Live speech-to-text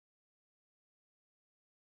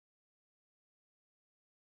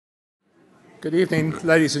Good evening,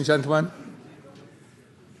 ladies and gentlemen.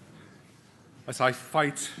 As I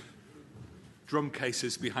fight drum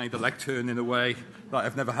cases behind the lectern in a way that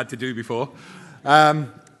I've never had to do before,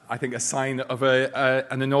 I think a sign of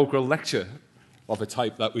an inaugural lecture of a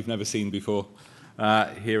type that we've never seen before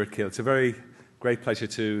here at Keele. It's a very great pleasure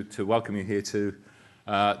to welcome you here to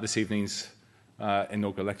this evening's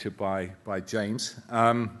inaugural lecture by James.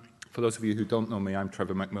 For those of you who don't know me, I'm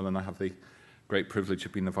Trevor Macmillan. I have the great privilege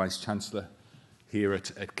of being the Vice-Chancellor here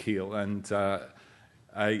at Keele, and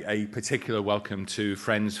a particular welcome to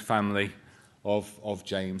friends, family of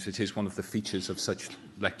James. It is one of the features of such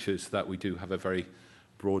lectures that we do have a very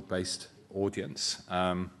broad-based audience.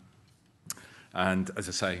 And as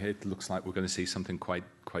I say, it looks like we're going to see something quite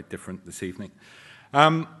different this evening.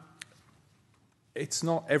 It's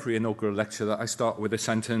not every inaugural lecture that I start with a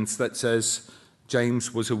sentence that says,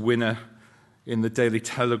 James was a winner in the Daily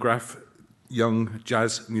Telegraph Young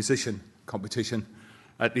Jazz Musician competition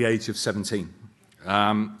at the age of 17.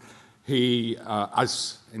 He,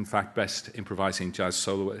 as in fact, best improvising jazz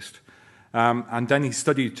soloist. And then he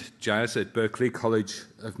studied jazz at Berklee College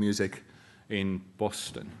of Music in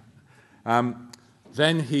Boston.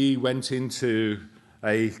 Then he went into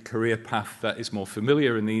a career path that is more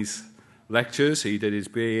familiar in these lectures. He did his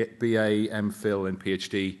BA, MPhil, and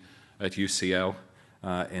PhD at UCL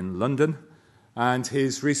in London. And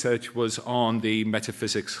his research was on the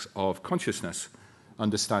metaphysics of consciousness,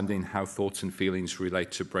 understanding how thoughts and feelings relate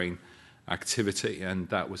to brain activity, and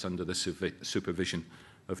that was under the supervision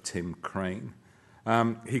of Tim Crane.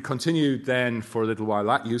 He continued then for a little while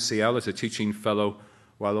at UCL as a teaching fellow,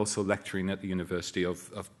 while also lecturing at the University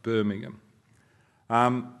of Birmingham.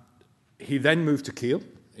 He then moved to Keele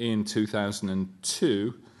in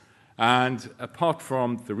 2002, and apart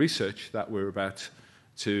from the research that we're about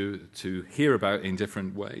to hear about in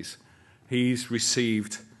different ways, he's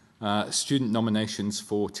received student nominations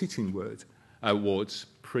for teaching awards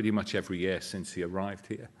pretty much every year since he arrived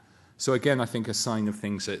here. So again, I think a sign of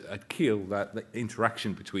things at Keele, that the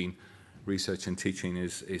interaction between research and teaching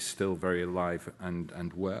is still very alive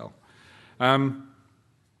and well.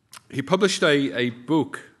 He published a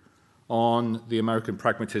book on the American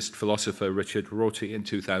pragmatist philosopher Richard Rorty in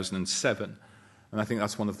 2007. And I think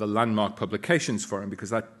that's one of the landmark publications for him, because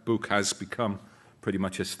that book has become pretty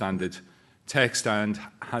much a standard text and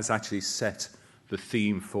has actually set the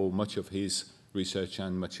theme for much of his research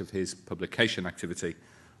and much of his publication activity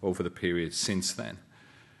over the period since then.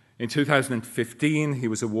 In 2015, he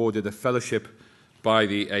was awarded a fellowship by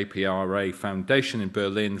the APRA Foundation in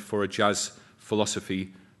Berlin for a jazz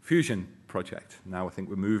philosophy fusion project. Now I think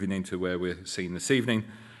we're moving into where we're seeing this evening,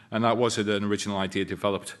 and that was an original idea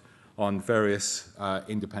developed on various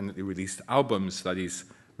independently released albums that he's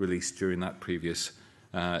released during that previous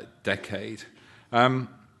decade. In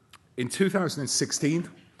 2016,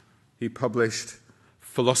 he published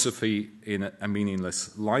Philosophy in a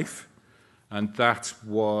Meaningless Life, and that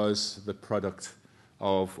was the product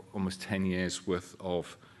of almost 10 years worth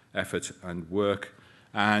of effort and work,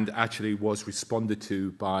 and actually was responded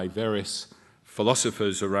to by various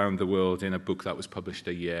philosophers around the world in a book that was published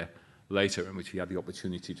a year later, in which he had the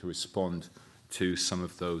opportunity to respond to some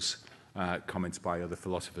of those comments by other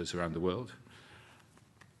philosophers around the world.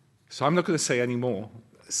 So I'm not going to say any more.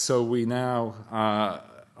 So we now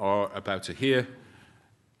are about to hear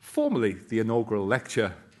formally the inaugural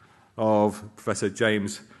lecture of Professor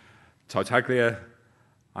James Tartgalia.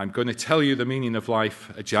 I'm going to tell you the meaning of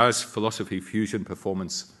life, a jazz philosophy fusion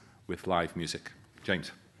performance with live music.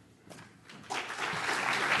 James.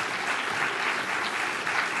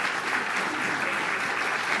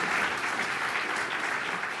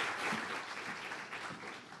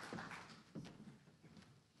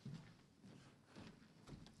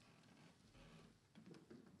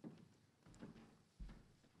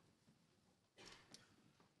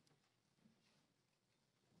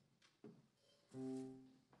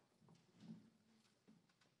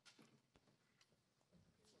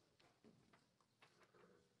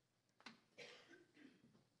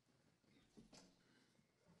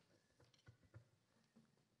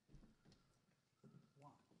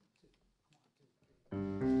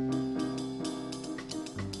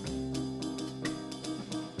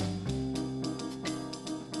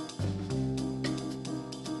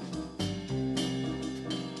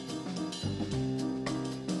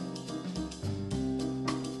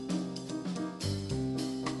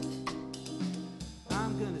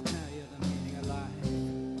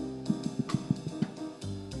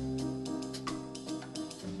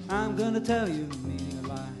 I'm gonna tell you the meaning of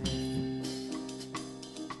life.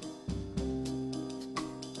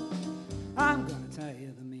 I'm gonna tell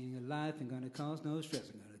you the meaning of life. Ain't gonna cause no stress.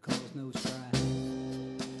 I'm gonna cause no strife.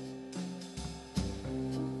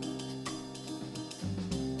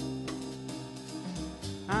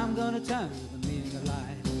 I'm gonna tell you the meaning of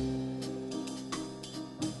life.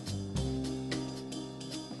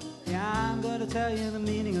 Yeah, I'm gonna tell you the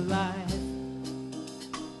meaning of life.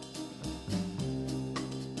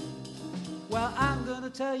 Well, I'm gonna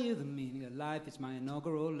tell you the meaning of life. It's my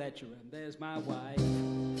inaugural lecture, and there's my wife.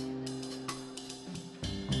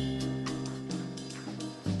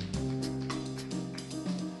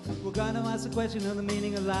 We're gonna ask the question of the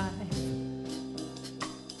meaning of life.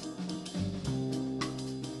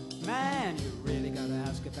 Man, you really gotta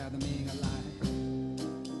ask about the meaning of life.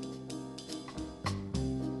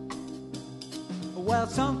 Well,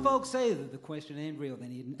 some folks say that the question ain't real. They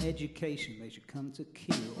need an education. They should come to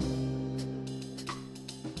kill.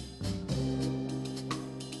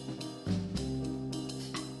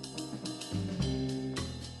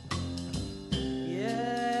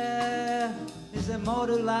 Yeah, is there more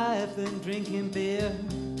to life than drinking beer?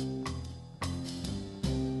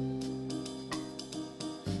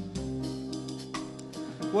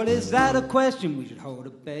 Well, is that a question we should hold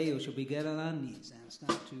at bay, or should we get on our knees and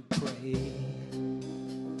start to pray?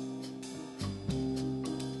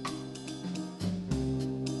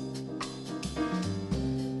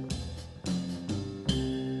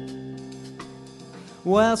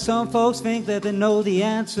 Well, some folks think that they know the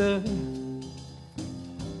answer,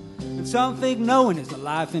 and some think knowing is a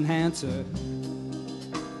life enhancer.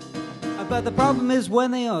 But the problem is when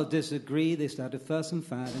they all disagree, they start to fuss and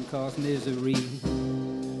fight and cause misery.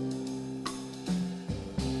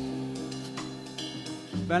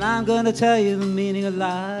 But I'm gonna tell you the meaning of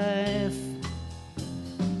life.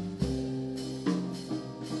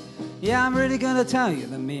 Yeah, I'm really gonna tell you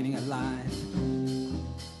the meaning of life.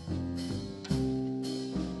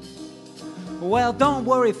 Well, don't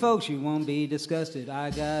worry, folks, you won't be disgusted.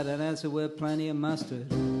 I got an answer with plenty of mustard.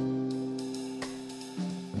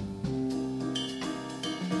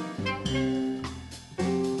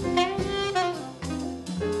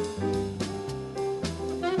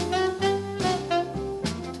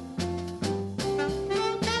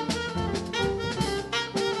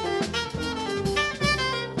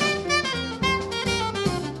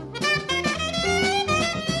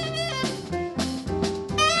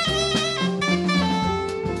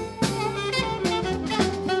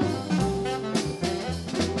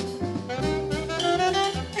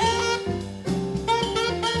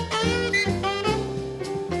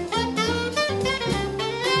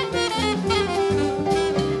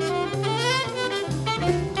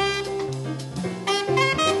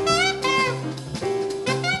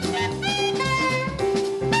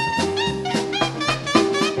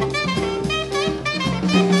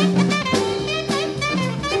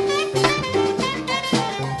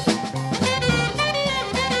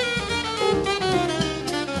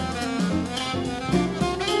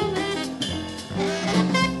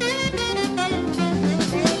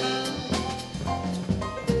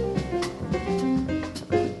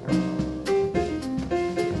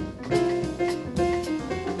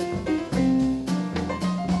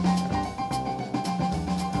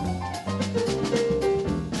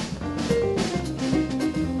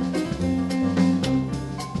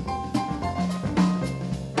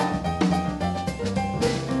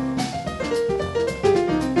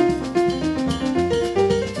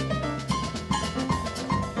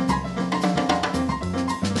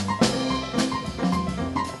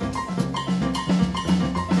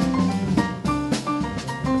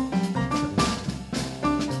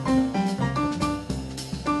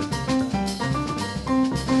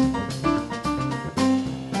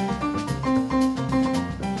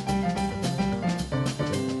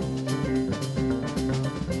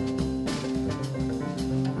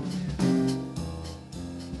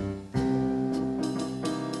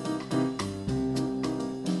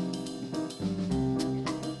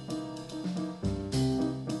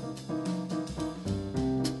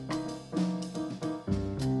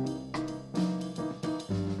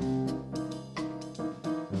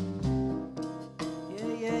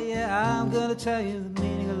 I'm gonna tell you the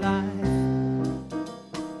meaning of life.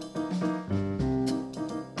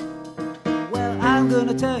 Well, I'm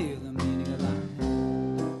gonna tell you the meaning of life.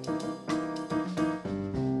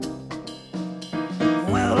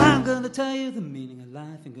 Well, I'm gonna tell you the meaning of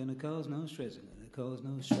life. Ain't gonna cause no stress, ain't gonna cause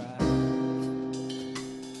no strife.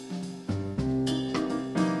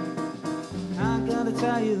 I'm gonna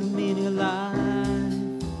tell you the meaning of life.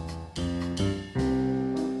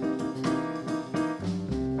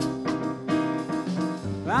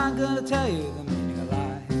 I'm gonna tell you the meaning of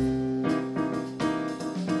life.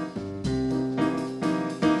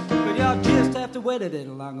 But y'all just have have to wait a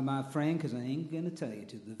little longer, my friend, because I ain't gonna tell you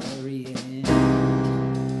to the very end.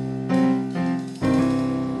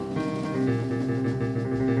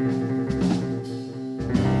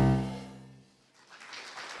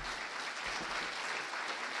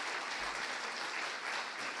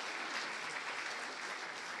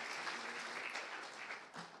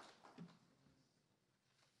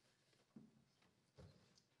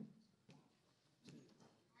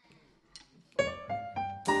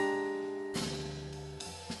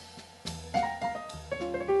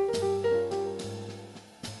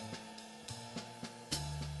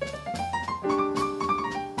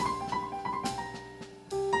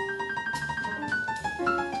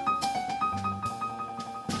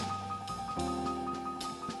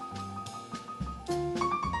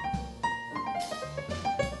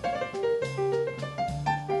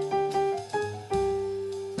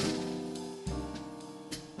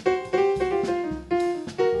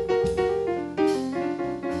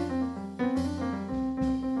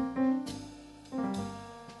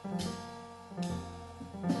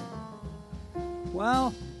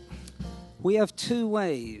 Well, we have two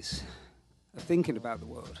ways of thinking about the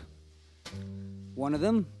world. One of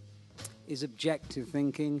them is objective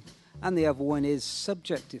thinking, and the other one is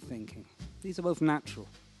subjective thinking. These are both natural.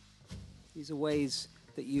 These are ways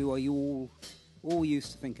that you all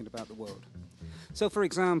used to thinking about the world. So, for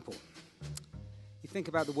example, you think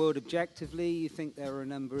about the world objectively, you think there are a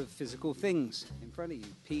number of physical things in front of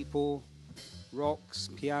you. People, rocks,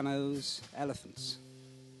 pianos, elephants.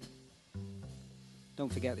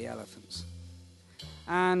 Don't forget the elephants.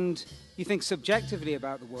 And you think subjectively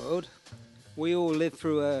about the world. We all live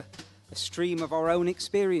through a stream of our own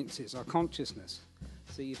experiences, our consciousness.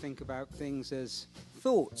 So you think about things as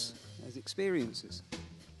thoughts, as experiences.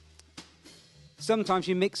 Sometimes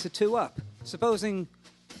you mix the two up. Supposing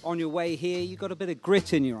on your way here you got a bit of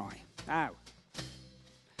grit in your eye. Ow. Okay.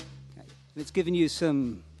 And it's giving you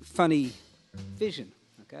some funny vision.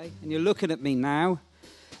 Okay? And you're looking at me now,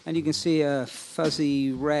 and you can see a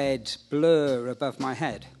fuzzy red blur above my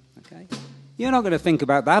head. Okay? You're not going to think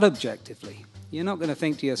about that objectively. You're not going to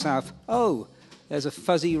think to yourself, oh, there's a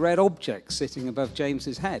fuzzy red object sitting above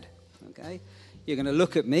James's head. Okay? You're going to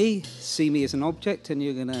look at me, see me as an object, and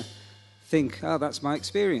you're going to think, oh, that's my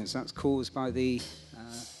experience. That's caused by the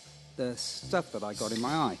stuff that I got in my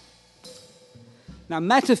eye. Now,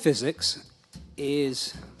 metaphysics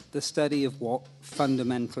is the study of what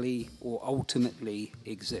fundamentally or ultimately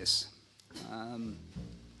exists.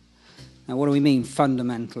 Now, what do we mean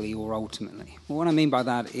fundamentally or ultimately? Well, what I mean by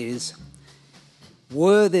that is,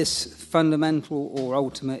 were this fundamental or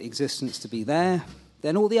ultimate existence to be there,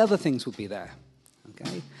 then all the other things would be there.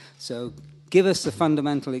 Okay? So give us the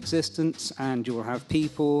fundamental existence and you'll have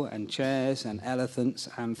people and chairs and elephants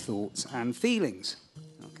and thoughts and feelings.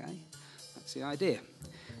 Okay? That's the idea.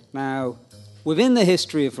 Now, within the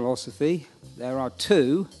history of philosophy, there are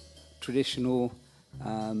two traditional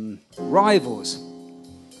rivals.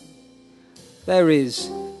 There is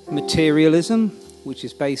materialism, which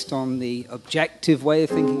is based on the objective way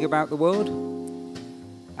of thinking about the world,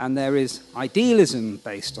 and there is idealism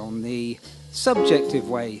based on the subjective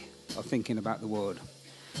way of thinking about the world.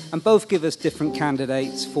 And both give us different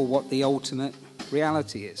candidates for what the ultimate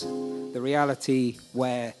reality is. The reality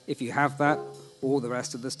where, if you have that, all the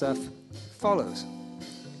rest of the stuff follows.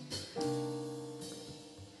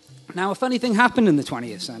 Now, a funny thing happened in the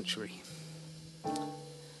 20th century.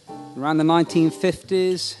 Around the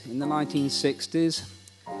 1950s, in the 1960s,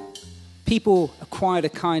 people acquired a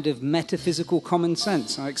kind of metaphysical common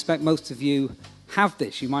sense. I expect most of you have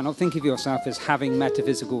this. You might not think of yourself as having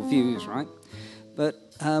metaphysical views, right? But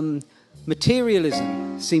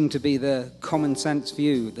materialism seemed to be the common sense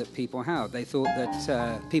view that people have. They thought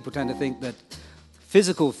that people tend to think that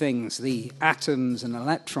physical things, the atoms and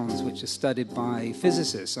electrons, which are studied by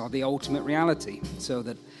physicists, are the ultimate reality. So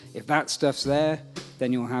that if that stuff's there,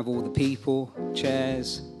 then you'll have all the people,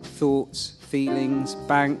 chairs, thoughts, feelings,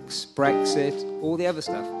 banks, Brexit, all the other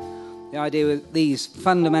stuff. The idea that these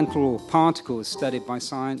fundamental particles studied by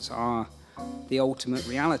science are the ultimate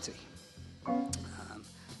reality.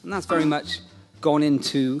 And that's very much gone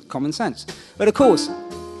into common sense. But of course,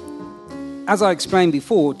 as I explained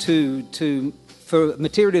before, for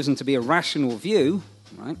materialism to be a rational view,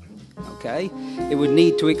 right, okay, it would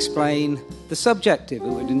need to explain the subjective. It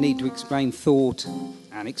would need to explain thought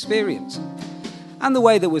and experience. And the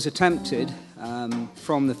way that was attempted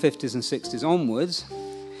from the 50s and 60s onwards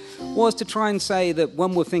was to try and say that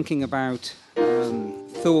when we're thinking about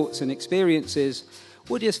thoughts and experiences,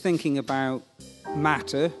 we're just thinking about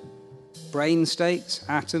matter, brain states,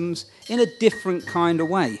 atoms, in a different kind of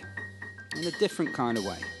way. In a different kind of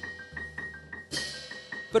way.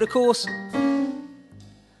 But of course,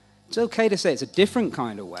 it's okay to say it's a different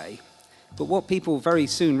kind of way, but what people very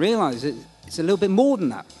soon realize is it's a little bit more than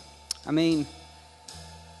that. I mean,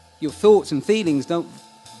 your thoughts and feelings don't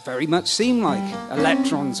very much seem like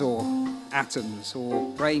electrons or atoms or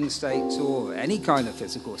brain states or any kind of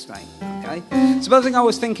physical state, okay? Supposing I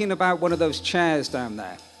was thinking about one of those chairs down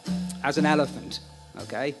there as an elephant,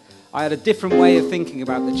 okay? I had a different way of thinking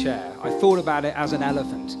about the chair. I thought about it as an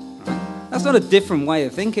elephant. Right? That's not a different way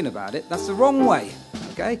of thinking about it. That's the wrong way,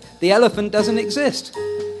 okay? The elephant doesn't exist.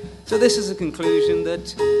 So this is a conclusion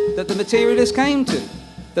that the materialist came to,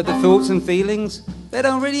 that the thoughts and feelings, they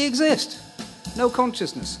don't really exist. No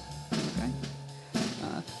consciousness. Okay?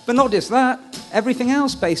 But not just that, everything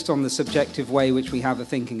else based on the subjective way which we have of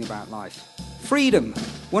thinking about life. Freedom.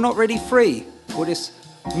 We're not really free. We're just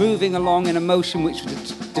moving along in a motion which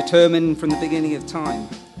was determined from the beginning of time.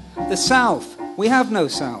 The self. We have no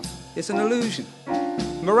self. It's an illusion.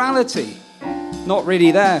 Morality. Not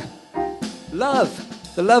really there. Love.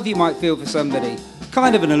 The love you might feel for somebody.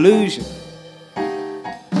 Kind of an illusion.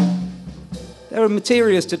 There are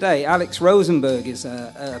materialists today. Alex Rosenberg is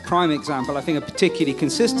a prime example, I think a particularly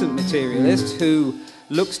consistent materialist who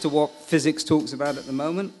looks to what physics talks about at the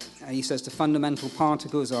moment. And he says the fundamental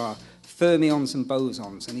particles are fermions and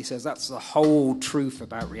bosons. And he says that's the whole truth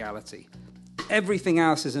about reality. Everything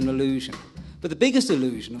else is an illusion. But the biggest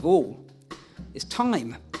illusion of all is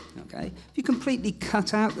time. Okay? If you completely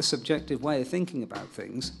cut out the subjective way of thinking about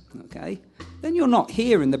things, okay, then you're not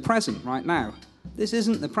here in the present right now. This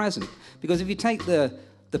isn't the present. Because if you take the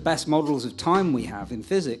best models of time we have in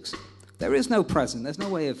physics, there is no present. There's no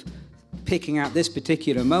way of picking out this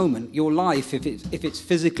particular moment. Your life, if it's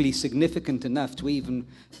physically significant enough to even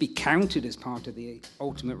be counted as part of the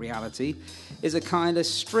ultimate reality, is a kind of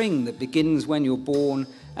string that begins when you're born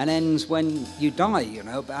and ends when you die, you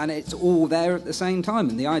know, and it's all there at the same time.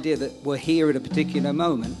 And the idea that we're here at a particular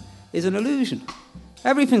moment is an illusion.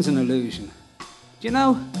 Everything's an illusion. Do you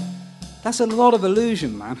know? That's a lot of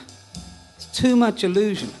illusion, man. It's too much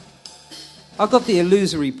illusion. I've got the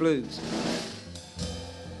illusory blues.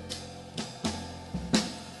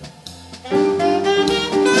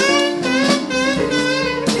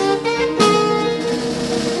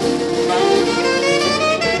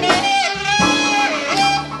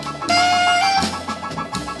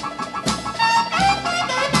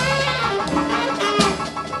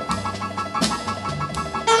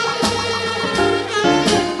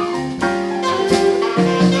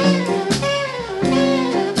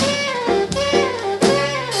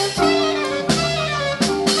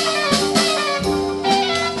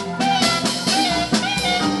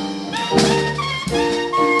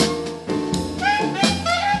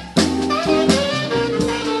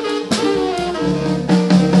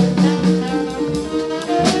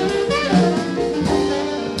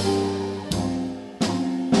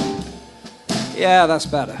 Yeah, that's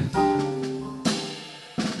better.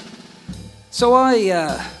 So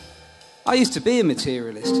I used to be a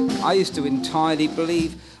materialist. I used to entirely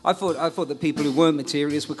believe. I thought that people who weren't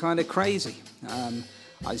materialists were kind of crazy.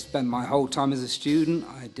 I spent my whole time as a student.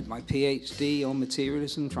 I did my PhD on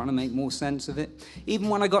materialism, trying to make more sense of it. Even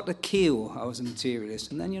when I got to Kiel, I was a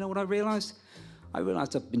materialist. And then you know what I realized? I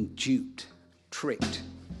realized I've been duped, tricked,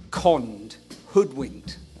 conned,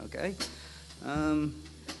 hoodwinked. Okay.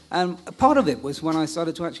 And part of it was when I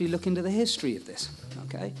started to actually look into the history of this,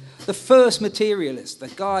 okay? The first materialist, the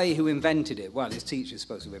guy who invented it, well, his teacher's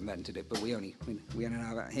supposed to have invented it, but we only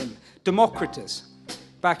know about him. Democritus,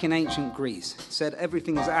 back in ancient Greece, said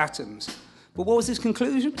everything is atoms. But what was his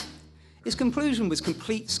conclusion? His conclusion was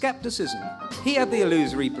complete skepticism. He had the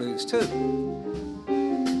illusory blues too.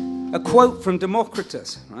 A quote from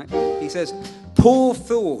Democritus, right? He says, "Poor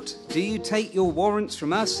thought, do you take your warrants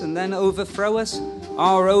from us and then overthrow us?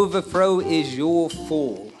 Our overthrow is your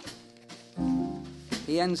fall."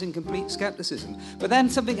 He ends in complete skepticism. But then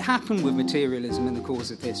something happened with materialism in the course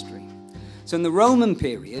of history. So in the Roman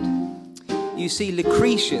period, you see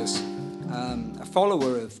Lucretius, a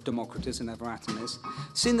follower of Democritus and Eratosthenes,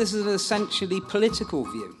 seeing this as an essentially political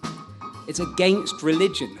view. It's against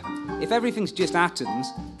religion. If everything's just atoms,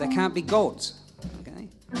 there can't be gods. Okay?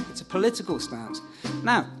 It's a political stance.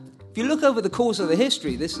 Now, if you look over the course of the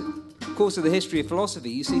history, of philosophy,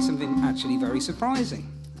 you see something actually very surprising.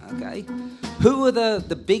 Okay? Who are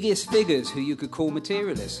the biggest figures who you could call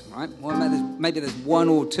materialists, right? Well, maybe there's one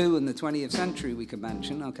or two in the 20th century we could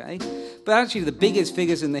mention, okay? But actually the biggest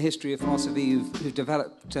figures in the history of philosophy who've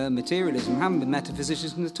developed materialism haven't been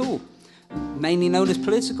metaphysicians at all. Mainly known as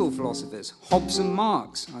political philosophers. Hobbes and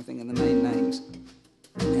Marx, I think, are the main names.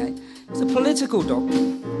 Okay? It's a political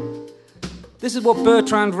doctrine. This is what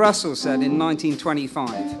Bertrand Russell said in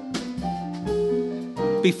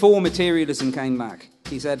 1925, before materialism came back.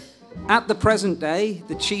 He said, "At the present day,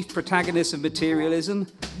 the chief protagonists of materialism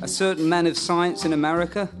are certain men of science in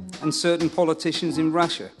America and certain politicians in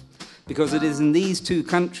Russia, because it is in these two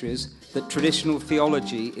countries that traditional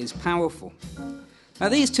theology is powerful." Now,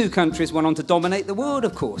 these two countries went on to dominate the world,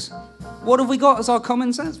 of course. What have we got as our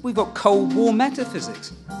common sense? We've got Cold War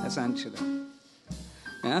metaphysics, essentially.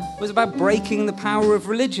 Yeah? It was about breaking the power of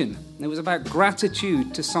religion. It was about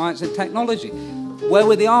gratitude to science and technology. Where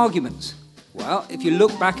were the arguments? Well, if you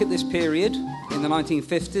look back at this period, in the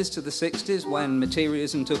 1950s to the 60s, when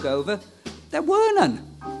materialism took over, there were none.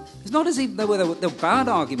 It's not as if there were bad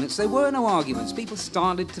arguments. There were no arguments. People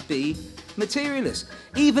started to be materialists.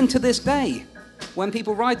 Even to this day, when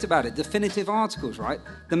people write about it, definitive articles, right?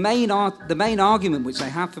 The main argument which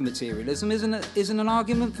they have for materialism isn't an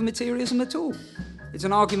argument for materialism at all. It's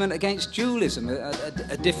an argument against dualism,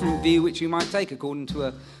 a different view which you might take according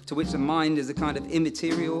to which the mind is a kind of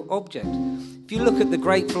immaterial object. If you look at the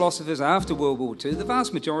great philosophers after World War II, the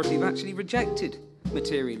vast majority have actually rejected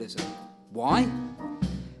materialism. Why?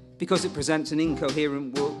 Because it presents an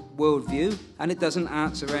incoherent worldview and it doesn't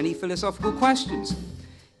answer any philosophical questions.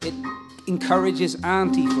 It encourages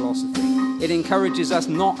anti-philosophy. It encourages us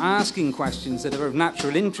not asking questions that are of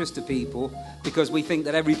natural interest to people because we think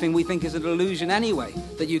that everything we think is an illusion anyway,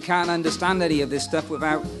 that you can't understand any of this stuff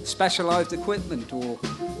without specialized equipment or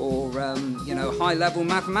high-level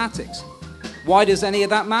mathematics. Why does any of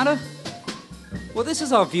that matter? Well, this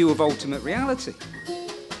is our view of ultimate reality.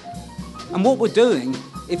 And what we're doing,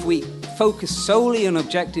 if we focus solely on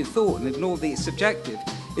objective thought and ignore the subjective,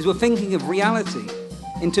 is we're thinking of reality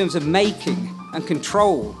in terms of making and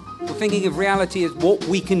control. We're thinking of reality as what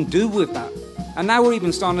we can do with that. And now we're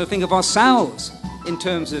even starting to think of ourselves in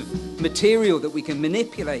terms of material that we can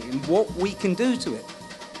manipulate and what we can do to it.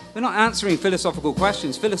 We're not answering philosophical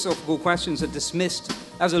questions. Philosophical questions are dismissed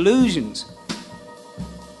as illusions.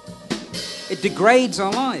 It degrades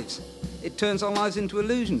our lives. It turns our lives into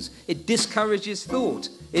illusions. It discourages thought.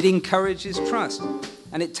 It encourages trust.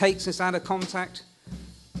 And it takes us out of contact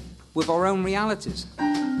with our own realities,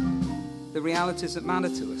 the realities that matter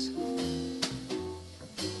to us.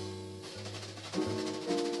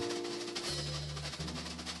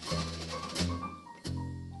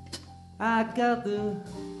 I got the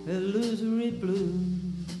illusory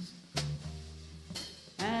blues,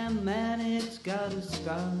 and man, it's gotta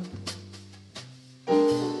stop.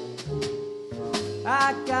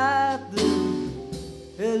 I got the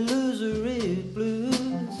illusory blues,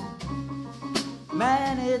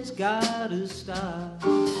 man, it's gotta stop.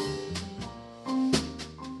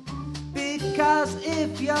 Because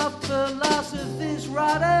if your philosophy's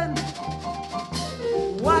rotten,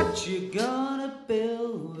 what you gonna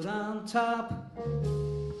build on top?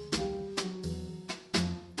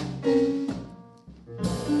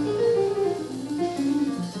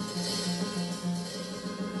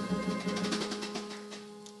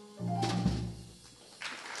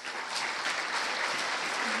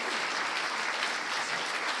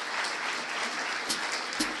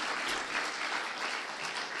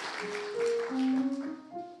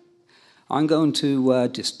 I'm going to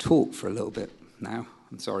just talk for a little bit now.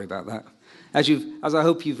 I'm sorry about that. As I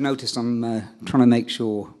hope you've noticed, I'm trying to make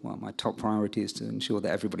sure, well, my top priority is to ensure that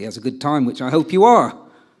everybody has a good time, which I hope you are.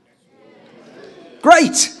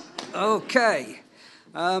 Great! Okay.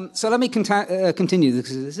 So let me continue,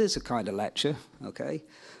 because this is a kind of lecture, okay?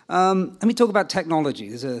 Let me talk about technology.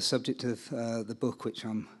 This is a subject of the book which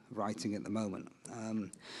I'm writing at the moment.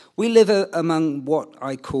 We live among what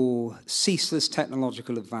I call ceaseless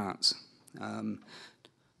technological advance.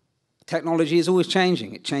 Technology is always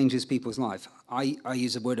changing. It changes people's life. I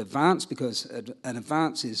use the word advance because an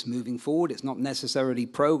advance is moving forward. It's not necessarily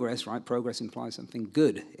progress, right? Progress implies something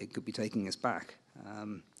good. It could be taking us back.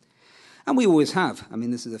 And we always have. I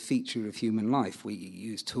mean, this is a feature of human life. We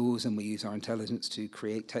use tools and we use our intelligence to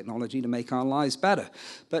create technology to make our lives better.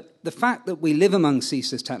 But the fact that we live among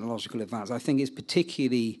ceaseless technological advance, I think, is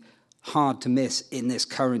particularly hard to miss in this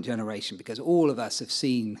current generation, because all of us have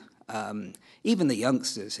seen, even the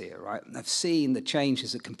youngsters here, right, have seen the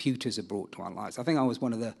changes that computers have brought to our lives. I think I was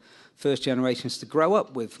one of the first generations to grow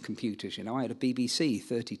up with computers. You know, I had a BBC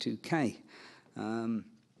 32K.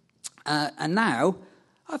 And now,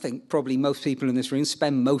 I think probably most people in this room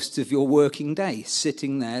spend most of your working day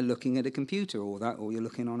sitting there looking at a computer or you're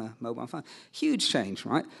looking on a mobile phone. Huge change,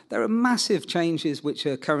 right? There are massive changes which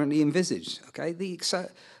are currently envisaged, okay?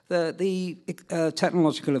 The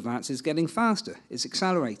technological advance is getting faster. It's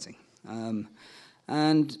accelerating.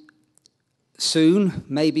 And soon,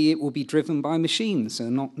 maybe it will be driven by machines, so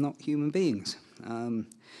not human beings.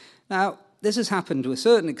 Now, this has happened to a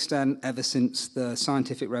certain extent ever since the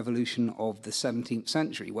scientific revolution of the 17th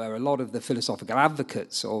century, where a lot of the philosophical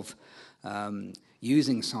advocates of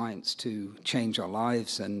using science to change our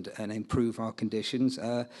lives and improve our conditions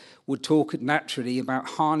would talk naturally about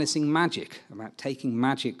harnessing magic, about taking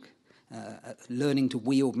magic, learning to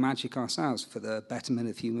wield magic ourselves for the betterment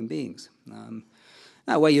of human beings.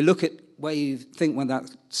 Now, where you think when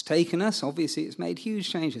that's taken us, obviously it's made huge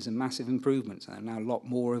changes and massive improvements. There are now a lot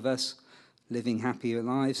more of us living happier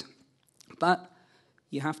lives. But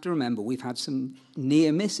you have to remember we've had some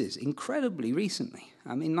near misses incredibly recently. I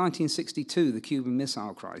mean, 1962, the Cuban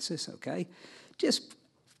Missile Crisis, okay? Just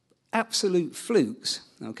absolute flukes,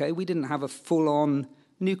 okay? We didn't have a full-on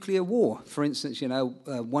nuclear war. For instance,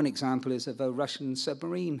 one example is of a Russian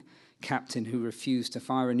submarine captain who refused to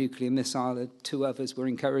fire a nuclear missile. 2 others were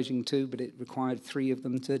encouraging to, but it required 3 of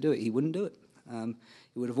them to do it. He wouldn't do it. It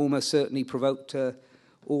would have almost certainly provoked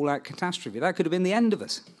all-out catastrophe. That could have been the end of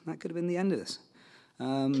us.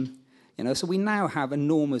 So we now have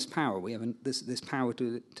enormous power. We have this power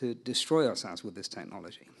to destroy ourselves with this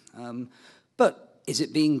technology. But is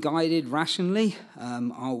it being guided rationally?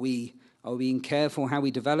 Are we being careful how we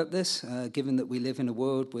develop this, given that we live in a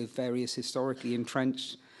world with various historically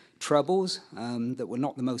entrenched troubles, that we're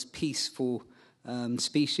not the most peaceful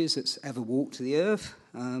species that's ever walked the earth?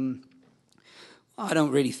 I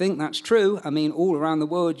don't really think that's true. I mean, all around the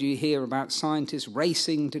world you hear about scientists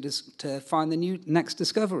racing to find the next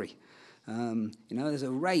discovery. There's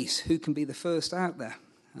a race. Who can be the first out there?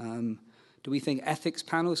 Do we think ethics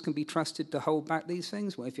panels can be trusted to hold back these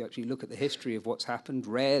things? Well, if you actually look at the history of what's happened,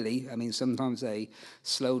 rarely. I mean, sometimes they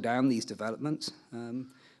slow down these developments.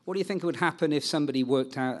 What do you think would happen if somebody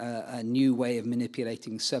worked out a new way of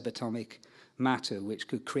manipulating subatomic matter, which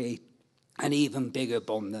could create an even bigger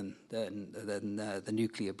bomb than the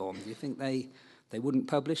nuclear bomb? Do you think they wouldn't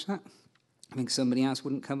publish that? I think somebody else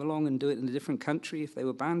wouldn't come along and do it in a different country if they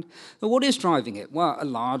were banned. But what is driving it? Well, a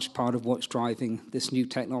large part of what's driving this new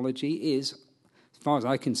technology is, as far as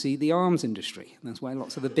I can see, the arms industry. That's where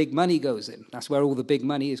lots of the big money goes in. That's where all the big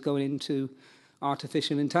money is going into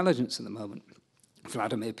artificial intelligence at the moment.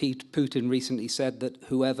 Vladimir Putin recently said that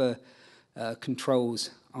whoever controls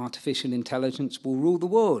artificial intelligence will rule the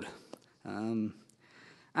world.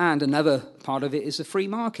 And another part of it is the free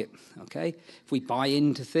market. Okay, if we buy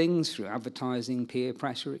into things through advertising, peer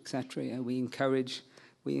pressure, etc., we encourage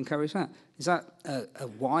that. Is that a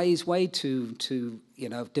wise way to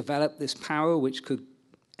develop this power which could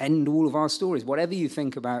end all of our stories? Whatever you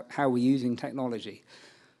think about how we're using technology,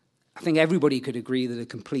 I think everybody could agree that a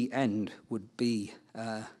complete end would be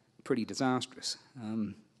pretty disastrous,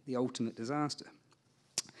 the ultimate disaster.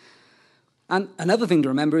 And another thing to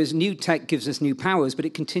remember is new tech gives us new powers, but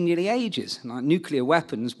it continually ages. Like nuclear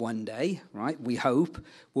weapons one day, right, we hope,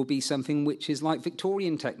 will be something which is like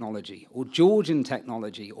Victorian technology or Georgian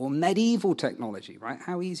technology or medieval technology, right?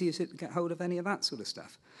 How easy is it to get hold of any of that sort of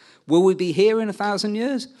stuff? Will we be here in 1,000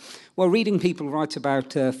 years? Well, reading people write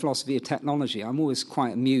about philosophy of technology, I'm always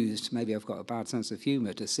quite amused, maybe I've got a bad sense of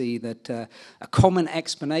humour, to see that a common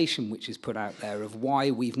explanation which is put out there of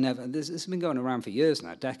why we've never, this has been going around for years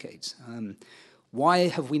now, decades, why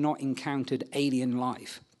have we not encountered alien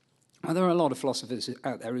life? Well, there are a lot of philosophers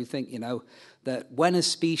out there who think, that when a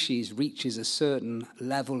species reaches a certain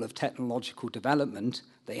level of technological development,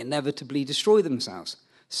 they inevitably destroy themselves.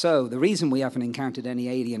 So the reason we haven't encountered any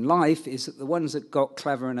alien life is that the ones that got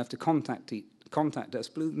clever enough to contact us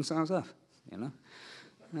blew themselves up.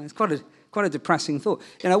 It's quite a depressing thought.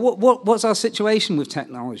 What's our situation with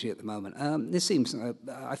technology at the moment? This seems,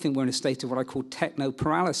 I think we're in a state of what I call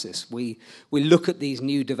technoparalysis. We look at these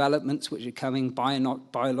new developments which are coming,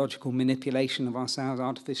 biological manipulation of ourselves,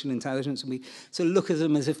 artificial intelligence, and we sort of look at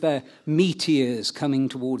them as if they're meteors coming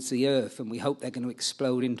towards the Earth, and we hope they're going to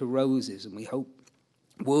explode into roses, and we hope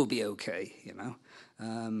we'll be okay,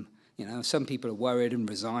 Some people are worried and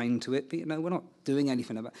resigned to it, but, we're not doing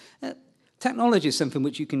anything about it. Technology is something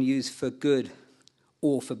which you can use for good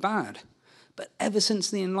or for bad. But ever since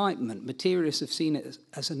the Enlightenment, materialists have seen it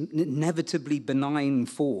as an inevitably benign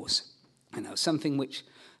force, something which,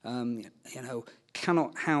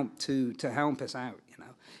 cannot help to help us out,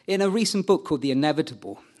 In a recent book called The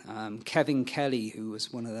Inevitable, Kevin Kelly, who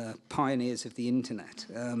was one of the pioneers of the internet,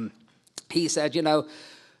 he said,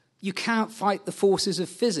 you can't fight the forces of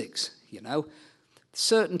physics,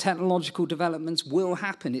 Certain technological developments will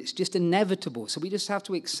happen. It's just inevitable. So we just have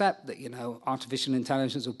to accept that, artificial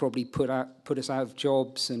intelligence will probably put us out of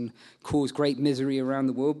jobs and cause great misery around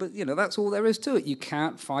the world. But, that's all there is to it. You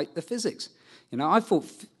can't fight the physics. You know, I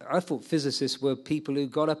thought physicists were people who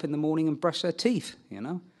got up in the morning and brushed their teeth. You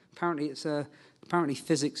know, apparently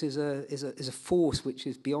physics is a force which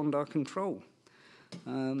is beyond our control.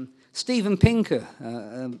 Steven Pinker,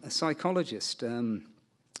 a psychologist,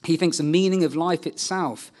 he thinks the meaning of life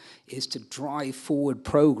itself is to drive forward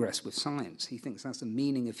progress with science. He thinks that's the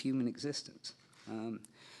meaning of human existence.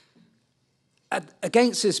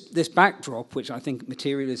 Against this backdrop, which I think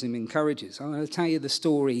materialism encourages, I'm going to tell you the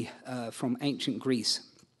story from ancient Greece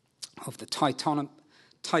of the Titanomachy.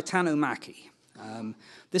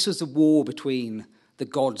 This was the war between the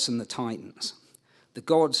gods and the titans. The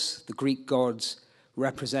gods, the Greek gods,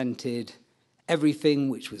 represented everything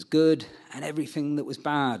which was good and everything that was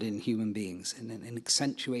bad in human beings in an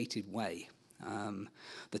accentuated way.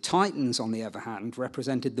 The titans, on the other hand,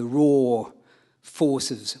 represented the raw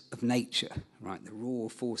forces of nature, right? The raw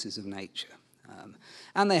forces of nature.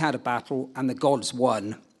 And they had a battle, and the gods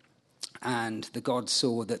won, and the gods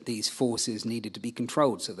saw that these forces needed to be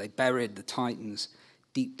controlled, so they buried the titans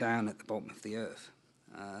deep down at the bottom of the earth,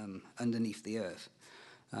 underneath the earth.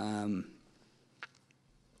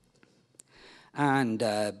 And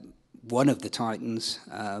one of the titans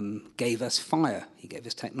gave us fire. He gave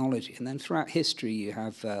us technology. And then throughout history, you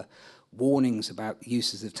have warnings about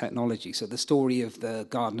uses of technology. So the story of the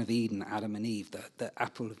Garden of Eden, Adam and Eve, the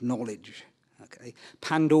apple of knowledge, okay?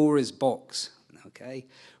 Pandora's box, okay?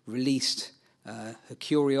 Released her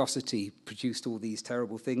curiosity, produced all these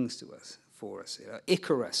terrible things for us.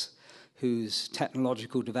 Icarus, whose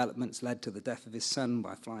technological developments led to the death of his son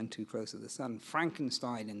by flying too close to the sun.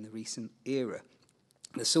 Frankenstein in the recent era.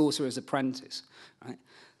 The Sorcerer's Apprentice, right?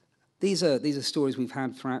 These are stories we've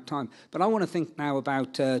had throughout time. But I want to think now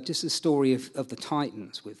about just the story of the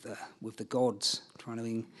Titans with the gods trying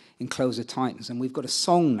to enclose the Titans. And we've got a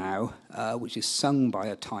song now which is sung by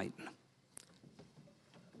a Titan.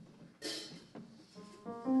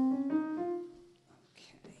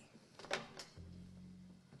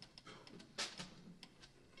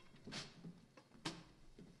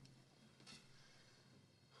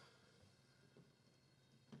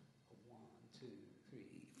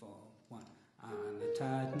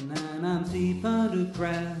 Titan and I'm deep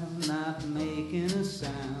underground, not making a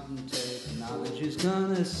sound. Technology's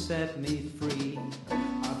gonna set me free.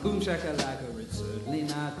 Boom shakalaka, it's certainly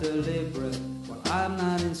not deliberate. Well, I'm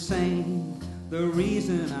not insane. The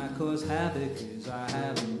reason I cause havoc is I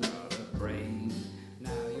haven't got a brain. Now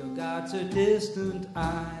your gods are distant,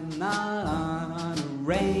 I'm not on a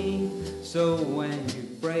reign. So when you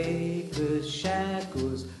break the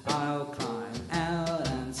shackles, I'll climb out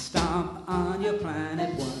and stomp on your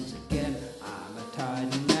planet once again. I'm a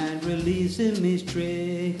Titan and releasing me's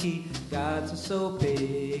tricky. Gods are so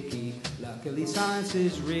picky. Luckily science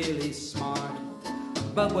is really smart.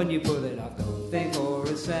 But when you pull it off, don't think for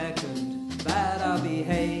a second that I'll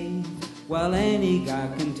behave. Well, any guy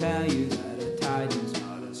can tell you that a Titan's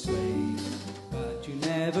not a slave. But you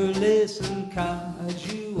never listen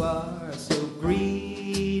 'cause you are so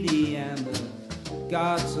greedy, and the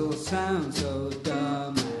gods all sound so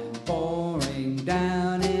dumb and boring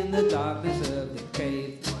down in the darkness of the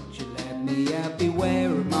cave. Won't you let me out?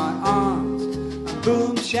 Beware of my arms. I'm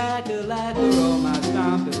boom shakalaka, all my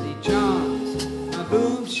stompity charms. I'm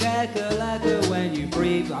boom shakalaka, when you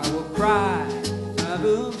breathe I will cry. I'm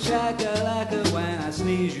boom shakalaka, when I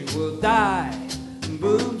sneeze you will die.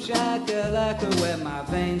 Boom shakalaka, when my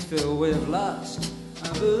veins fill with lust.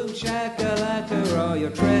 Boom shakalaka, all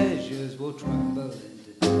your treasures will tremble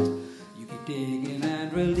into dust. You keep digging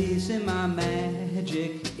and releasing my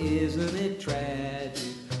magic, isn't it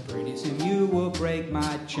tragic? Pretty soon you will break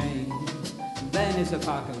my chain. Then it's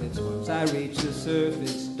apocalypse once I reach the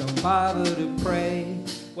surface. Don't bother to pray.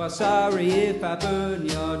 Well, sorry if I burn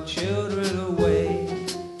your children away.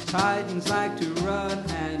 Titans like to run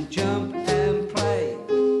and jump and play.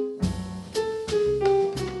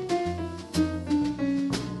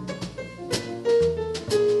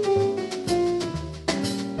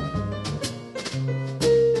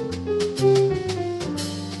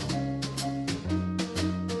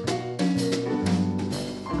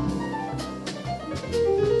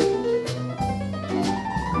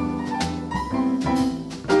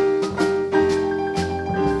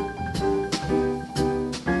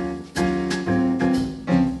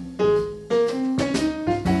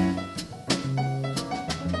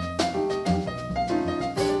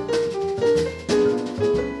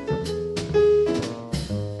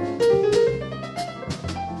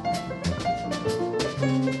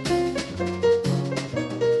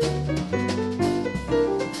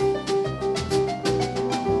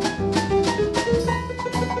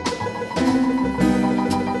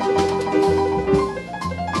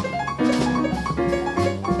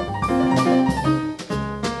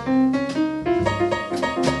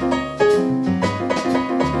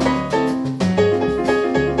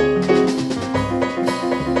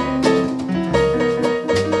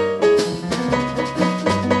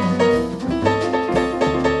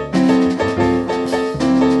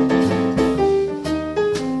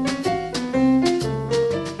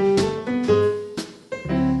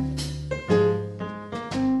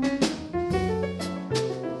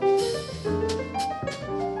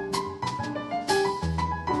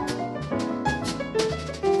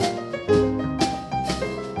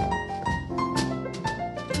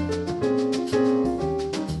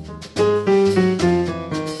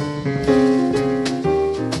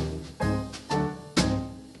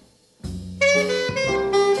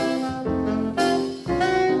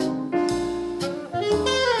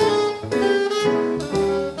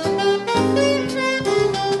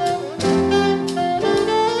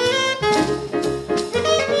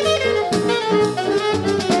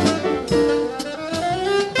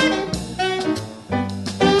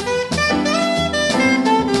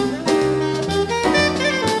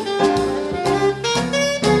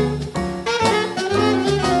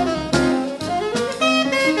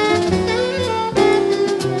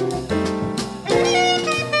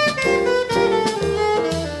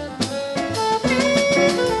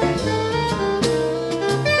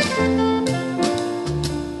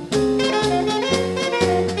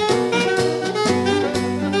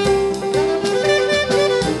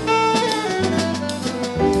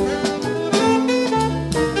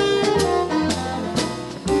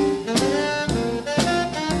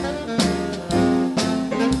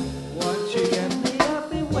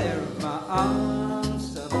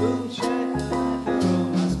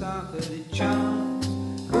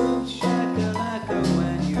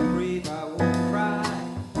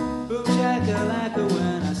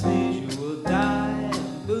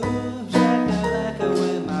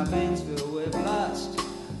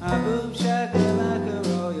 boom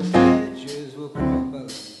shakalaka, all your pleasures will crumble.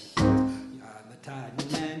 I'm a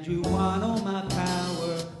titan and you want all my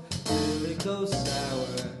power till it goes sour.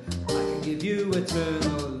 I can give you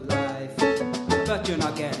eternal life, but you're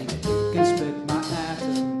not getting it. You can split my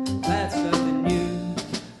atom, that's nothing new.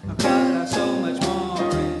 I've got so much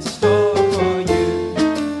more in store for you.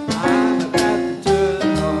 I'm about to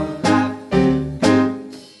turn on life.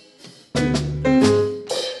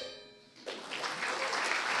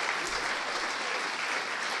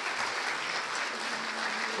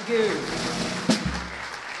 Thank you.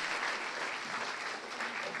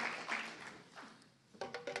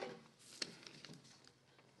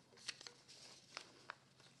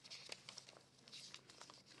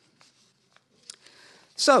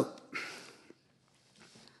 So,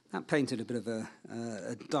 that painted a bit of a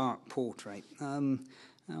dark portrait. I want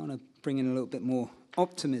to bring in a little bit more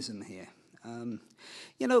optimism here.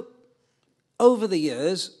 You know, over the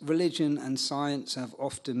years, religion and science have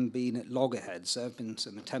often been at loggerheads. There have been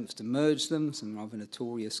some attempts to merge them, some rather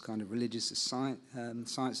notorious kind of religious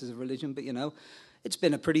sciences of religion, but you know, it's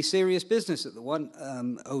been a pretty serious business at the one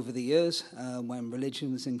over the years. When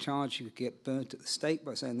religion was in charge, you could get burnt at the stake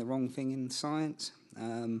by saying the wrong thing in science.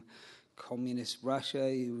 Communist Russia,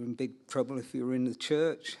 you were in big trouble if you were in the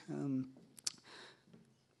church.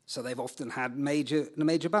 So they've often had major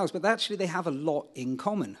battles, but actually they have a lot in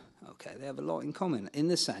common. Okay, they have a lot in common in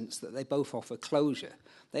the sense that they both offer closure.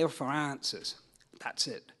 They offer answers. That's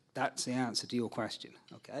it. That's the answer to your question.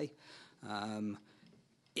 Okay.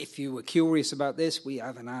 If you were curious about this, we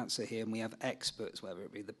have an answer here, and we have experts, whether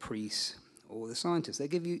it be the priests or the scientists. They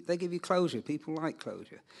give you closure. People like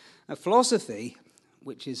closure. Now, philosophy,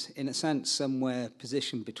 which is in a sense somewhere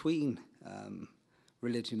positioned between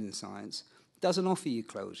religion and science, doesn't offer you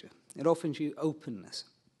closure. It offers you openness.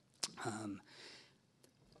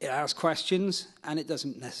 It asks questions, and it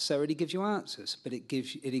doesn't necessarily give you answers, but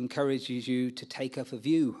it encourages you to take up a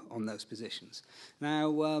view on those positions.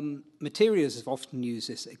 Now, materialists have often used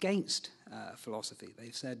this against philosophy.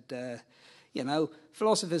 They've said, you know,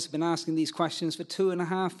 philosophers have been asking these questions for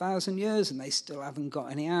 2,500 years, and they still haven't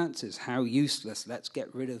got any answers. How useless! Let's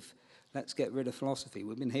get rid of philosophy.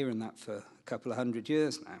 We've been hearing that for a couple of hundred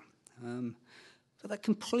years now. But that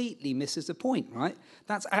completely misses the point, right?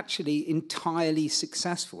 That's actually entirely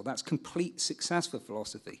successful. That's complete success for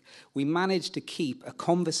philosophy. We managed to keep a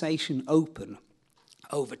conversation open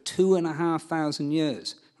over 2,500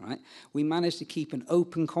 years, right? We managed to keep an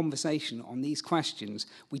open conversation on these questions.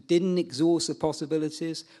 We didn't exhaust the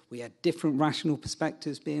possibilities. We had different rational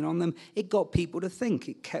perspectives being on them. It got people to think.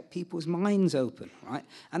 It kept people's minds open, right?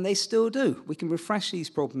 And they still do. We can refresh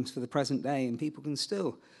these problems for the present day, and people can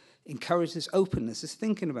still encourage this openness, this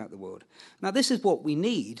thinking about the world. Now, this is what we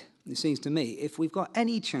need, it seems to me, if we've got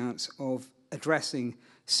any chance of addressing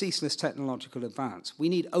ceaseless technological advance. We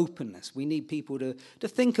need openness. We need people to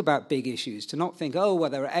think about big issues, to not think, oh,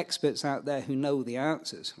 well, there are experts out there who know the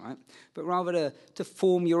answers, right? But rather to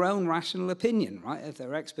form your own rational opinion, right? If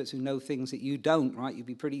there are experts who know things that you don't, right, you'd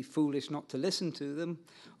be pretty foolish not to listen to them.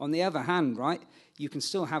 On the other hand, right, you can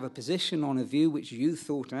still have a position on a view which you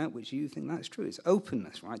thought out, which you think that's true. It's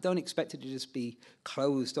openness, right? Don't expect it to just be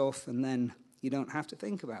closed off and then you don't have to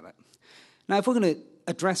think about it. Now, if we're going to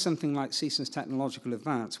address something like ceaseless technological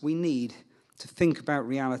advance, we need to think about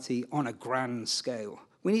reality on a grand scale.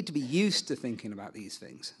 We need to be used to thinking about these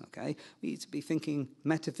things, okay? We need to be thinking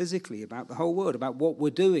metaphysically about the whole world, about what we're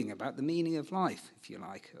doing, about the meaning of life, if you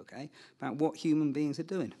like, okay? About what human beings are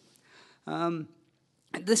doing.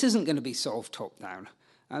 This isn't going to be solved top-down.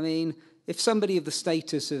 I mean, if somebody of the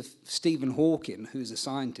status of Stephen Hawking, who's a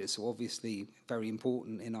scientist, so obviously very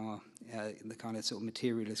important in our in the kind of sort of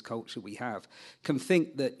materialist culture we have, can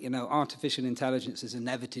think that, you know, artificial intelligence is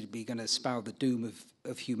inevitably going to spell the doom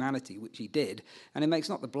of humanity, which he did, and it makes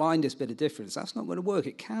not the blindest bit of difference. That's not going to work.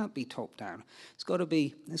 It can't be top down. It's got to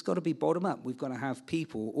be bottom up. We've got to have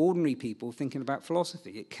people, ordinary people, thinking about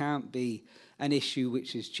philosophy. It can't be an issue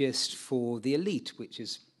which is just for the elite, which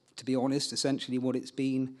is, to be honest, essentially what it's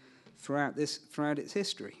been throughout its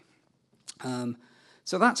history.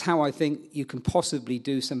 So that's how I think you can possibly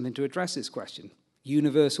do something to address this question.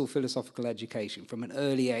 Universal philosophical education from an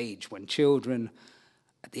early age, when children,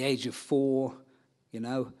 at the age of 4, you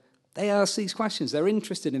know, they ask these questions. They're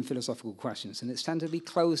interested in philosophical questions, and it's tended to be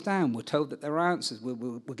closed down. We're told that there are answers.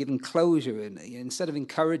 We're given closure. And instead of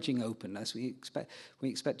encouraging openness, we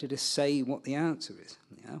expect you to say what the answer is,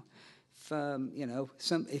 you know.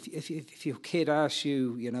 If your kid asks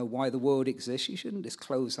you, you know, why the world exists, you shouldn't just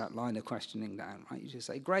close that line of questioning down, right? You just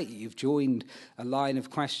say, great, you've joined a line of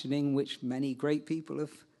questioning which many great people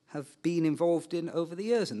have been involved in over the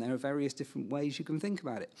years, and there are various different ways you can think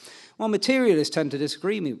about it. Well, materialists tend to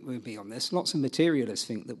disagree with me on this. Lots of materialists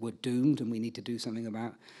think that we're doomed and we need to do something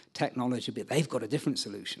about technology, but they've got a different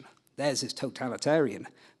solution. Theirs is totalitarian.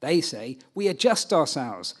 They say, we adjust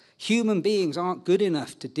ourselves. Human beings aren't good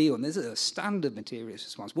enough to deal, and this is a standard materialist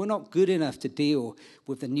response, we're not good enough to deal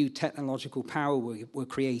with the new technological power we're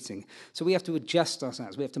creating. So we have to adjust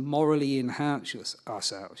ourselves. We have to morally enhance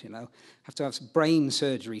ourselves, have to have some brain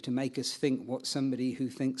surgery to make us think what somebody who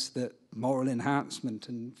thinks that moral enhancement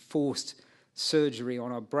and forced surgery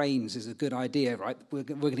on our brains is a good idea, right? We're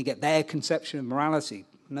going to get their conception of morality.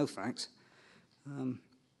 No thanks.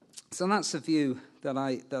 So that's the view that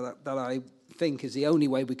I think is the only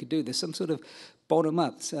way we could do this, some sort of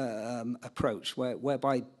bottom-up approach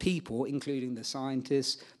whereby people, including the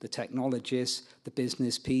scientists, the technologists, the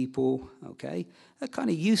business people, okay, are kind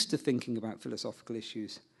of used to thinking about philosophical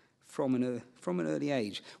issues from an early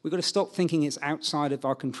age. We've got to stop thinking it's outside of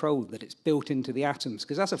our control, that it's built into the atoms,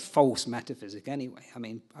 because that's a false metaphysic anyway. I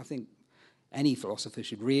mean, I think any philosopher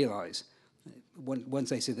should realize, once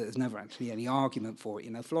they say that there's never actually any argument for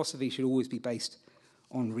it, philosophy should always be based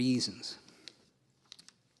on reasons.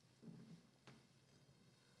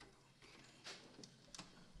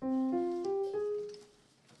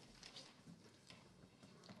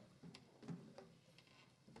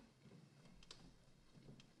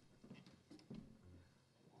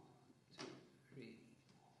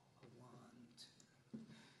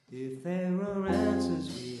 If there are answers,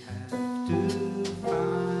 we have to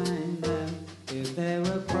find them. If there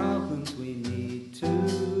are problems, we need to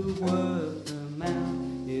work them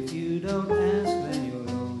out. If you don't ask, then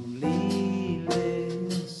you'll only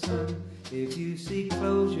listen. If you seek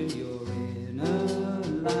closure, your inner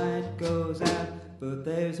light goes out. But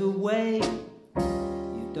there's a way.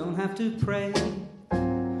 You don't have to pray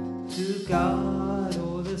to God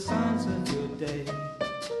or the signs of your day.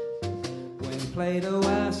 Plato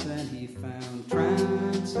asked and he found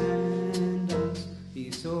transcendence. He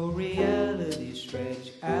saw reality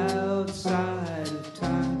stretch outside of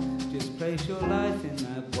time. Just place your life in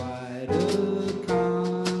that wider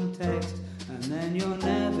context, and then you'll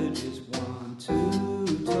never just want to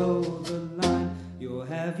toe the line. You'll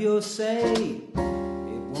have your say, it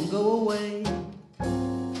won't go away.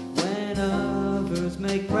 When others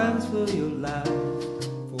make plans for your life,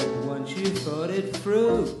 for once you've thought it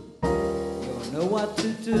through, know what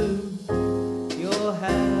to do. You'll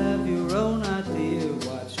have your own idea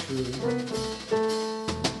what's true.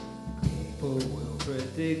 People will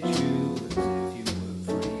predict you as if you were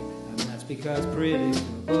free, and that's because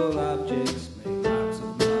predictable objects make lots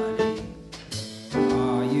of money.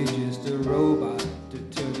 Are you just a robot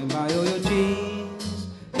determined by all your genes?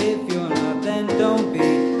 If you're not, then don't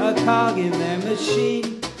be a cog in their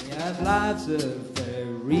machine. We have lives of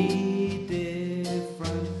very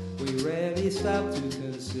different. We rarely stop to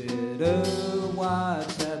consider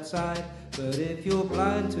what's outside. But if you're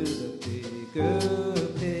blind to the bigger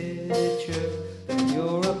picture, then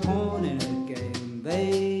you're a pawn in a game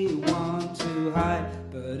they want to hide.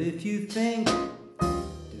 But if you think,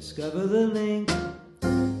 discover the link,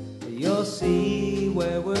 you'll see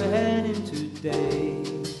where we're heading today.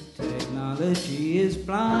 Technology is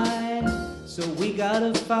blind, so we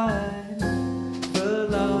gotta find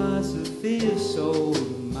philosophy of soul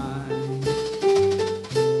and mind.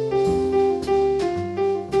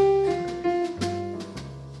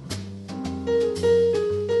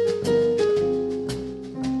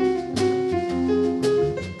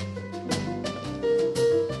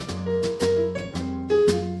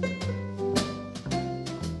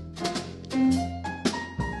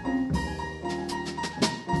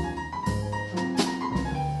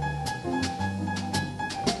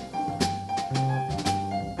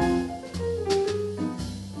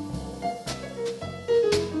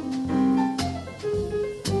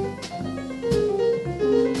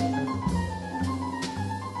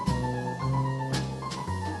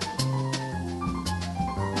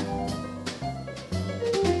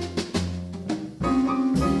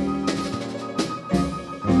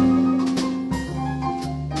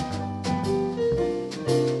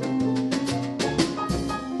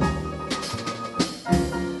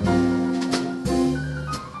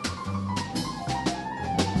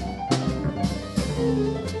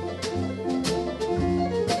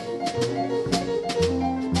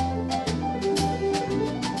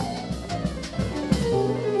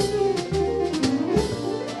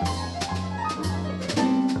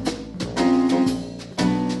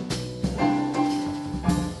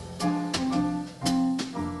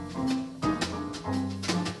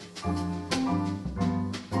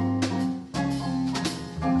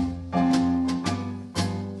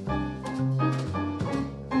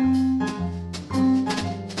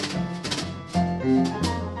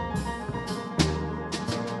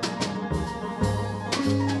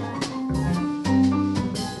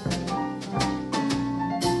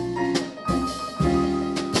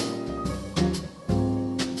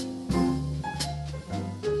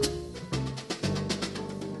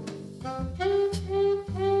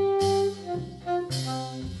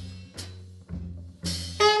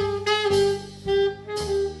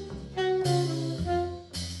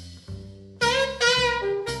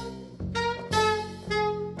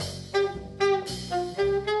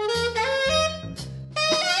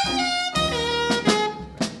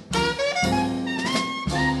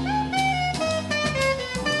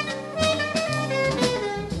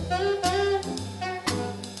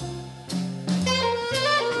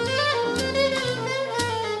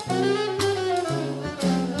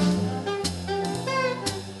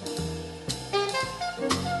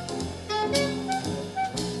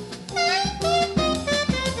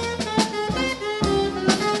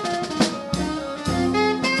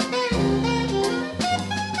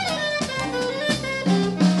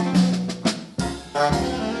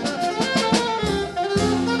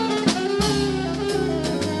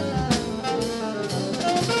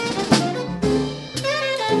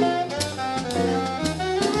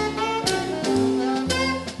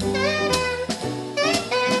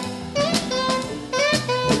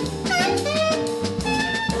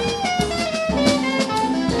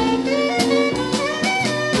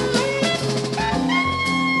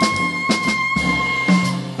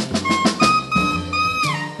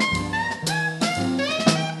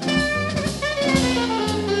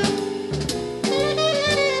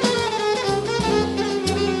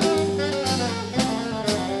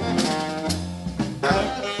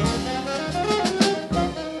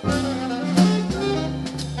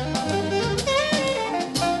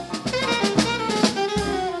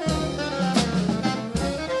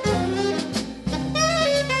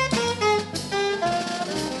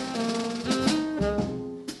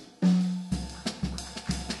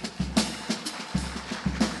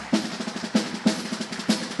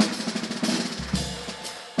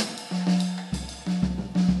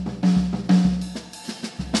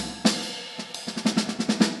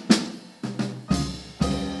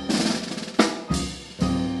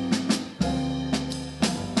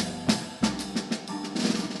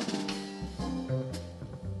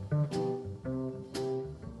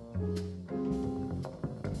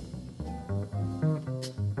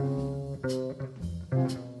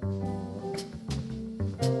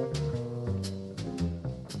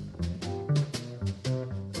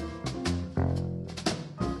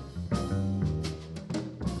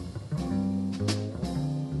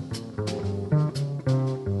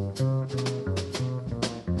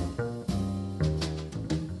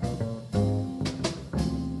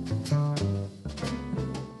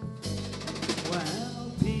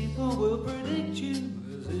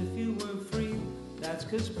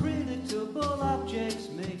 'cause predictable objects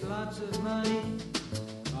make lots of money.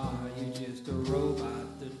 Are you just a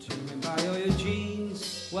robot determined by all your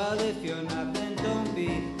genes? Well, if you're not, then don't be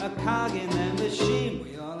a cog in that machine.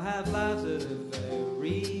 We all have lives that are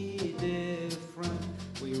very different.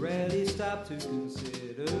 We rarely stop to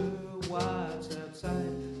consider what's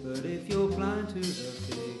outside. But if you're blind to the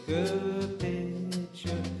bigger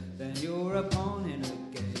picture, then you're a pawn in a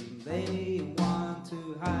game they want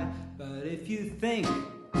to hide. But if you think,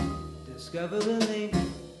 discover the link,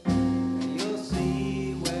 and you'll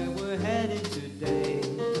see where we're headed today.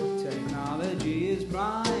 Technology is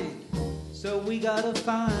blind, so we gotta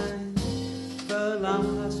find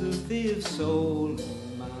philosophy of soul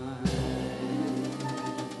and mind.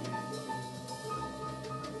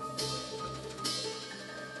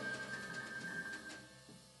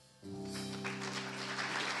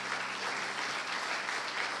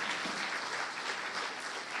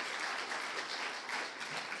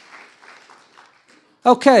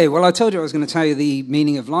 Okay, well, I told you I was going to tell you the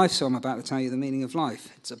meaning of life, so I'm about to tell you the meaning of life.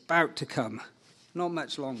 It's about to come. Not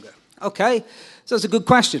much longer. Okay, so it's a good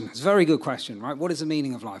question. It's a very good question, right? What is the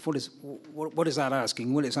meaning of life? What is that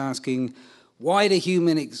asking? Well, it's asking, why do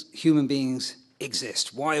human beings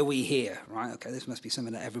exist? Why are we here, right? Okay, this must be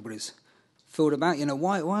something that everybody's thought about. You know,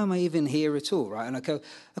 why am I even here at all, right? And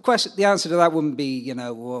the answer to that wouldn't be, you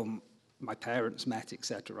know, well, my parents met,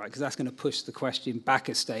 etc., right? Because that's going to push the question back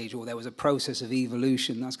a stage, or there was a process of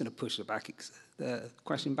evolution. That's going to push the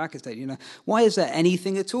question back a stage. You know, why is there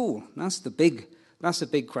anything at all? That's the big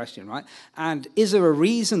question, right? And is there a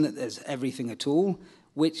reason that there's everything at all,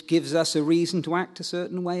 which gives us a reason to act a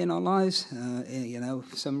certain way in our lives? You know,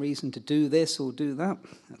 some reason to do this or do that.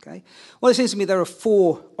 Okay. Well, it seems to me there are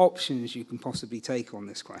 4 options you can possibly take on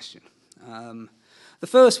this question. The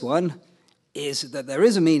first one is that there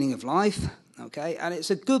is a meaning of life, okay, and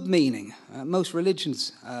it's a good meaning. Most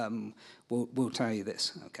religions will tell you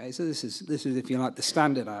this, okay. So this is, if you like, the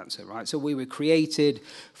standard answer, right? So we were created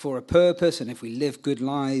for a purpose, and if we live good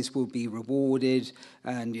lives, we'll be rewarded.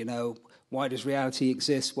 And you know, why does reality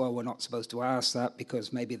exist? Well, we're not supposed to ask that,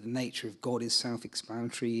 because maybe the nature of God is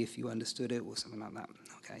self-explanatory if you understood it, or something like that.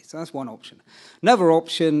 Okay, so that's one option. Another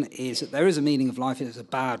option is that there is a meaning of life. It's a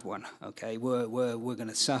bad one. Okay, we're going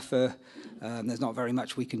to suffer. There's not very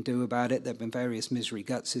much we can do about it. There have been various misery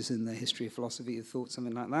gutses in the history of philosophy who thought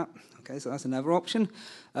something like that. Okay, so that's another option.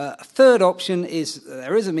 A third option is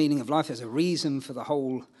there is a meaning of life. There's a reason for the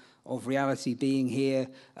whole of reality being here,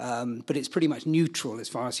 but it's pretty much neutral as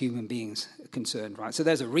far as human beings are concerned, right? So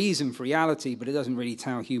there's a reason for reality, but it doesn't really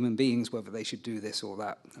tell human beings whether they should do this or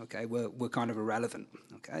that. Okay, we're kind of irrelevant.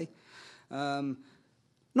 Okay,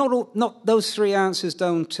 not those 3 answers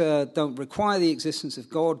don't require the existence of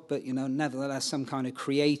God, but you know, nevertheless, some kind of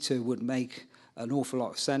creator would make an awful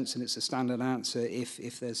lot of sense, and it's a standard answer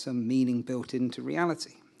if there's some meaning built into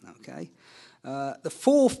reality. Okay. The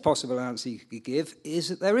 4th possible answer you could give is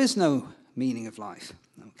that there is no meaning of life.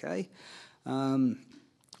 Okay,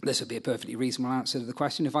 this would be a perfectly reasonable answer to the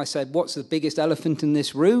question. If I said, "What's the biggest elephant in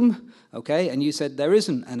this room?" Okay, and you said there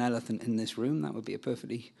isn't an elephant in this room, that would be a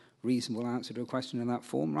perfectly reasonable answer to a question in that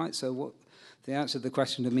form, right? So what the answer to the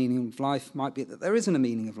question of meaning of life might be that there isn't a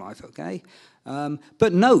meaning of life. Okay,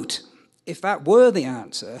 but note, if that were the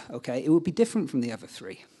answer, okay, it would be different from the other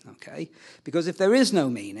 3. Okay, because if there is no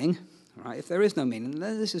meaning, right? If there is no meaning,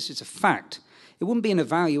 then this is just a fact. It wouldn't be an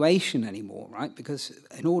evaluation anymore, right? Because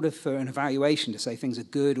in order for an evaluation to say things are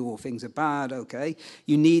good or things are bad, okay,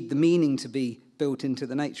 you need the meaning to be built into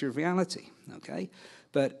the nature of reality, okay?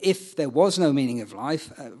 But if there was no meaning of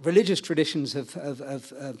life, religious traditions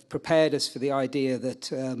have prepared us for the idea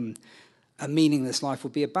that a meaningless life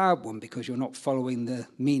would be a bad one, because you're not following the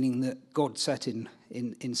meaning that God set in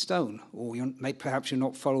stone, or perhaps you're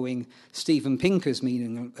not following Steven Pinker's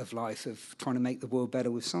meaning of life, of trying to make the world better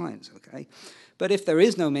with science, okay? But if there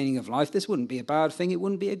is no meaning of life, this wouldn't be a bad thing, it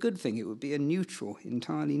wouldn't be a good thing, it would be a neutral,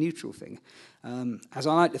 entirely neutral thing. As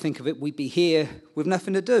I like to think of it, we'd be here with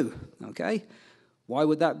nothing to do, okay? Why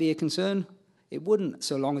would that be a concern? It wouldn't,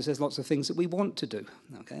 so long as there's lots of things that we want to do.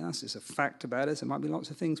 Okay, that's just a fact about us. There might be lots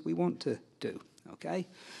of things we want to do. Okay,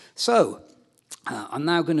 so I'm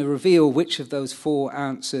now going to reveal which of those 4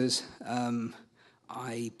 answers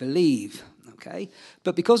I believe. Okay,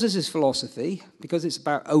 but because this is philosophy, because it's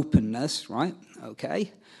about openness, right?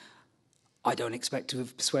 Okay, I don't expect to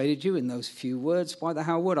have persuaded you in those few words. Why the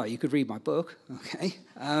hell would I? You could read my book. Okay.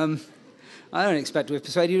 I don't expect to have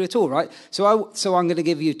persuaded you at all, right? So I'm going to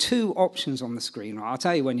give you 2 options on the screen. Right? I'll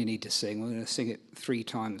tell you when you need to sing. We're going to sing it 3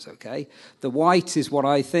 times, okay? The white is what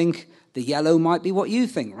I think. The yellow might be what you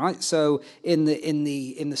think, right? So in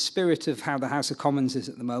the spirit of how the House of Commons is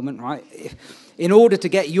at the moment, right? In order to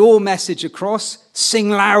get your message across, sing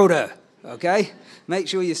louder, okay? Make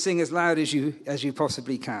sure you sing as loud as you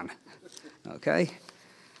possibly can, okay?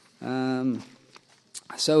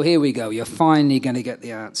 So here we go. You're finally going to get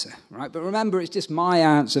the answer, right? But remember, it's just my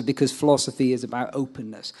answer because philosophy is about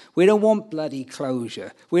openness. We don't want bloody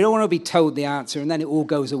closure. We don't want to be told the answer and then it all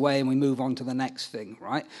goes away and we move on to the next thing,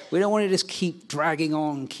 right? We don't want to just keep dragging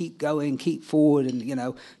on, keep going, keep forward and,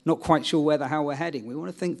 not quite sure where the hell we're heading. We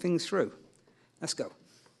want to think things through. Let's go.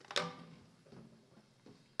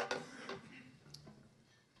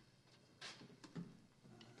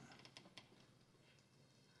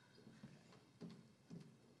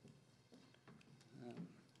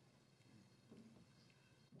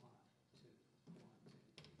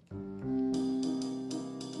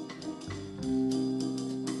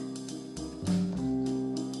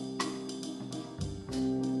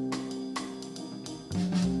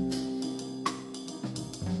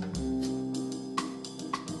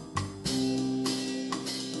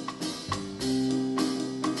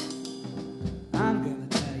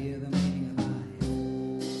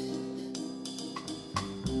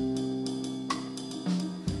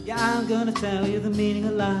 I'm gonna tell you the meaning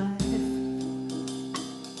of life.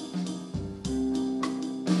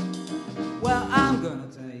 Well, I'm gonna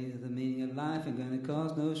tell you the meaning of life. I'm gonna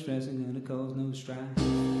cause no stress, I'm gonna cause no strife.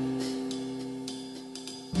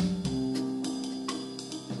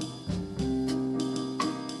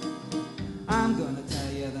 I'm gonna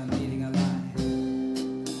tell you the meaning of life.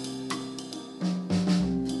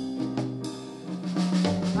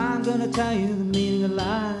 I'm gonna tell you the meaning of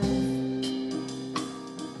life.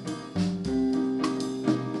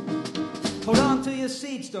 Hold on to your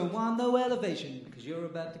seats, don't want no elevation, because you're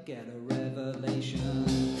about to get a revelation.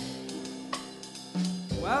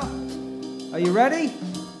 Well, are you ready?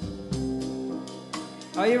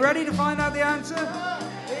 Are you ready to find out the answer? Are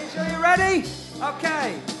you sure you're ready?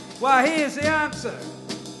 Okay, well, here's the answer.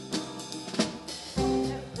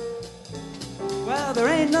 Well, there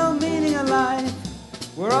ain't no meaning of life.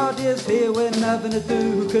 We're all just here with nothing to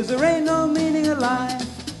do, because there ain't no meaning of life.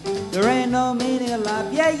 There ain't no meaning of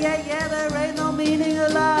life. Yeah, there ain't no meaning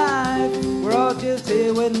of life. We're all just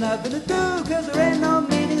here with nothing to do, because there ain't no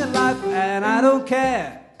meaning of life. And I don't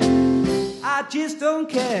care. I just don't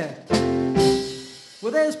care.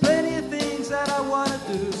 Well, there's plenty of things that I want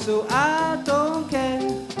to do, so I don't care.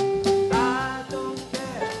 I don't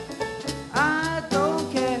care. I don't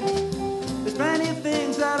care. There's plenty of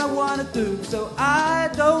things that I want to do, so I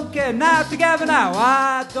don't care. Now, together now.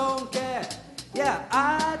 I don't care. Yeah,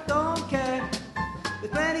 I don't care.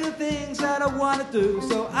 There's plenty of things that I want to do,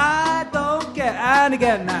 so I don't care. And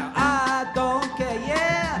again now, I don't care.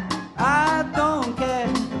 Yeah, I don't care.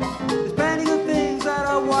 There's plenty of things that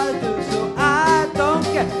I want to do, so I don't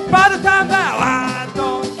care. By the time now, I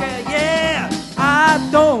don't care. Yeah, I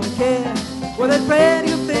don't care. Well, there's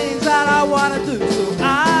plenty of things that I want to do, so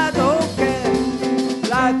I don't care.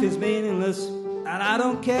 Life is meaningless, and I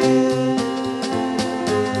don't care.